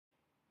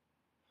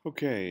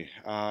Okay,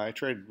 I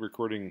tried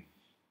recording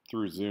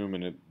through Zoom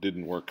and it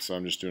didn't work, so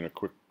I'm just doing a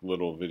quick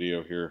little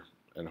video here,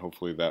 and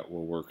hopefully that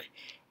will work.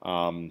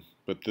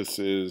 But this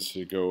is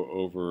to go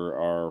over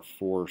our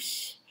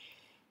force,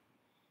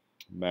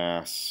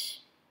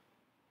 mass,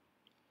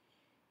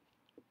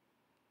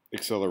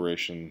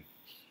 acceleration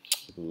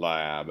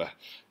lab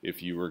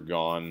if you were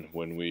gone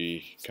when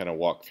we kind of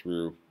walked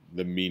through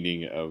the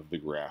meaning of the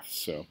graph.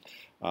 So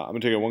I'm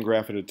going to take it one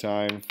graph at a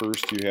time.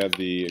 First, you had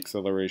the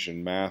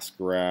acceleration mass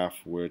graph,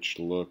 which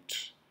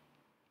looked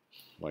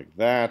like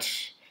that.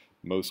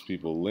 Most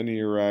people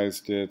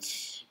linearized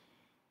it.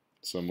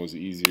 Some was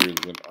easier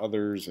than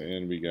others,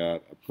 and we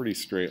got a pretty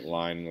straight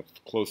line with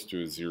close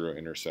to a zero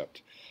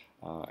intercept.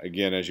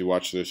 Again, as you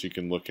watch this, you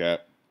can look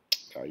at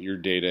your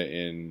data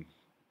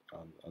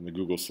on the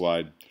Google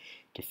slide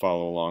to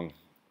follow along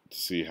to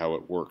see how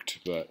it worked.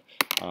 But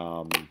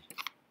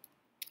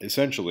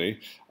essentially,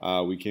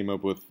 we came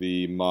up with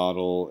the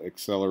model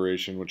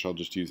acceleration, which I'll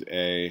just use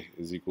A,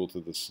 is equal to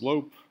the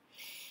slope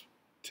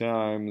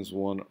times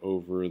 1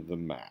 over the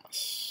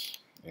mass.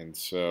 And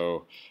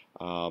so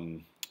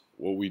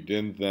what we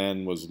did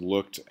then was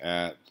looked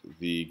at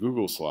the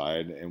Google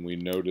slide, and we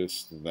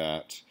noticed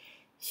that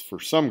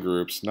for some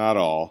groups, not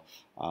all,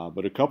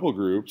 but a couple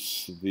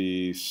groups,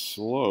 the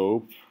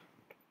slope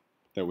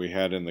that we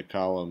had in the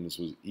columns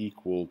was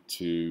equal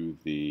to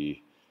the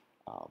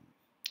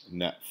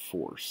net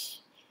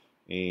force.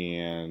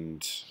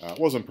 And it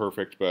wasn't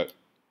perfect, but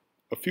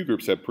a few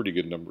groups had pretty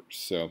good numbers.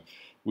 So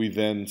we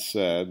then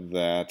said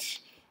that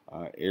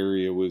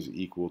area was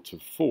equal to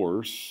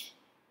force,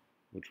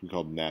 which we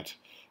called net,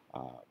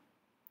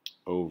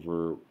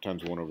 over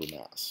times 1 over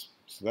mass.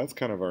 So that's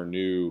kind of our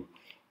new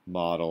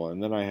model.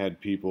 And then I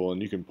had people,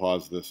 and you can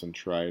pause this and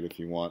try it if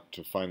you want,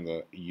 to find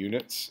the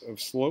units of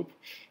slope.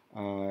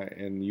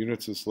 And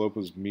units of slope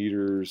was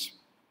meters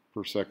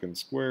per second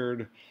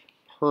squared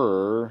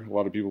per, a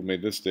lot of people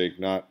made this mistake,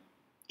 not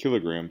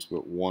kilograms,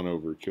 but 1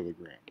 over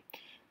kilogram.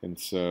 And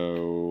so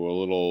a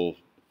little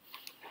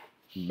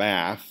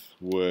math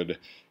would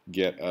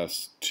get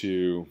us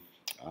to,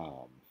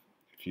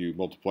 if you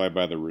multiply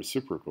by the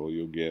reciprocal,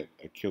 you'll get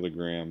a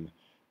kilogram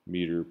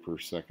meter per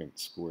second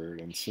squared.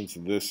 And since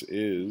this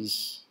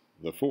is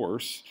the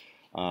force,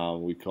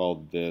 we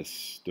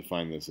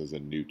defined this as a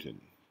Newton.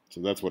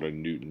 So that's what a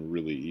Newton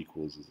really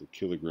equals, is a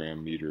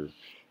kilogram meter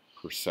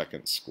per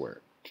second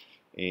squared.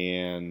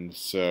 And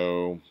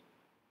so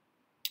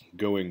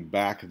going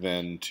back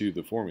then to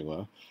the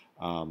formula,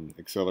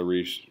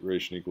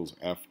 acceleration equals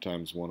F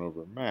times 1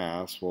 over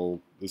mass. Well,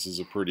 this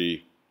is a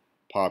pretty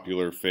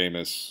popular,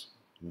 famous,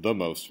 the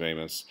most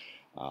famous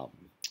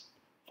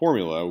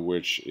formula,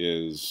 which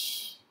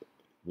is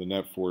the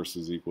net force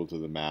is equal to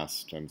the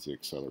mass times the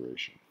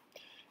acceleration.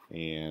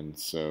 And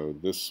so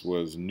this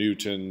was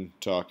Newton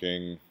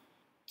talking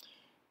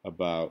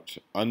about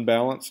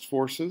unbalanced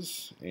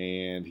forces,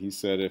 and he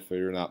said if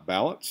they're not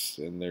balanced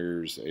and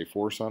there's a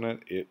force on it,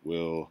 it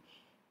will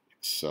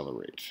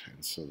accelerate,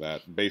 and so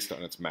that based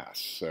on its mass.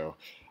 So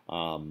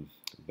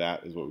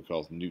that is what we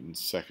call Newton's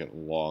second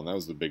law, and that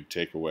was the big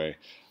takeaway.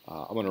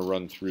 I'm going to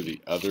run through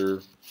the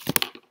other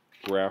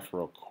graph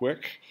real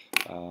quick.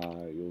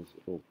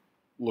 It'll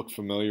look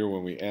familiar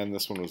when we end.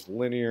 This one was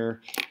linear,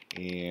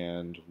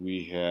 and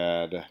we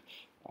had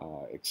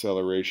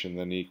acceleration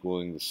then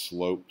equaling the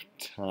slope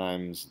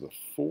times the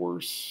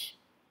force.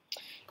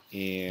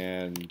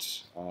 And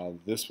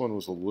this one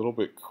was a little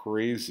bit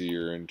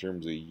crazier in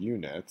terms of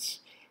units.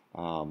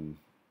 Our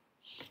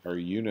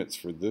units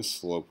for this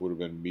slope would have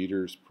been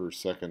meters per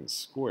second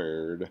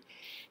squared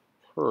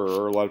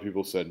per, a lot of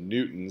people said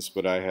newtons,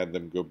 but I had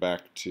them go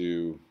back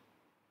to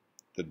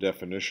the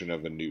definition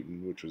of a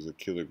Newton, which was a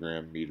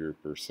kilogram meter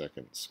per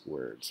second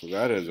squared. So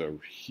that is a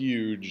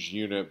huge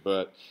unit,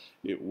 but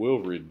it will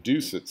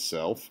reduce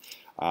itself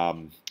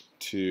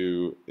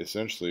to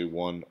essentially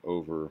 1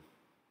 over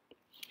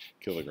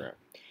kilogram.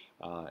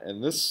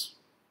 And this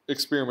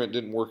experiment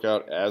didn't work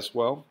out as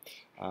well,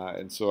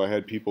 and so I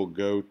had people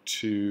go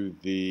to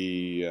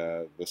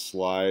the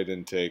slide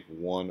and take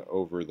 1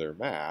 over their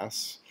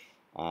mass,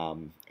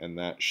 and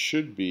that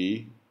should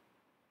be,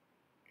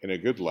 in a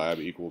good lab,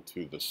 equal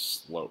to the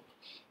slope.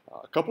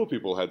 A couple of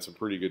people had some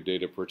pretty good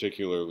data,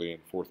 particularly in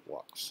fourth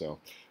block. So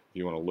if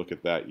you want to look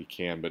at that, you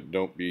can, but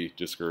don't be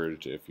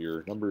discouraged if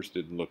your numbers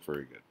didn't look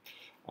very good.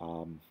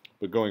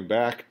 But going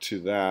back to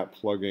that,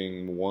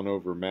 plugging 1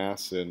 over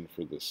mass in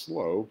for the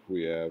slope,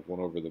 we have 1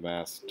 over the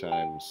mass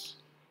times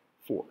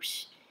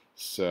force.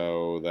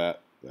 So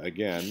that,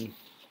 again,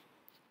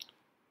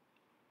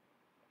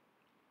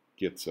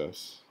 gets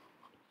us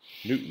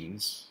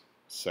Newton's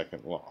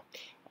second law.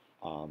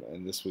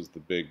 And this was the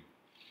big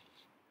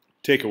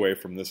takeaway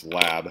from this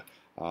lab.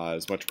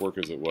 As much work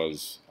as it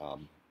was,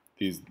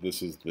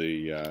 this is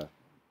the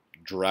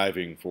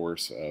driving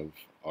force of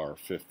our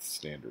 5th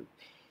standard.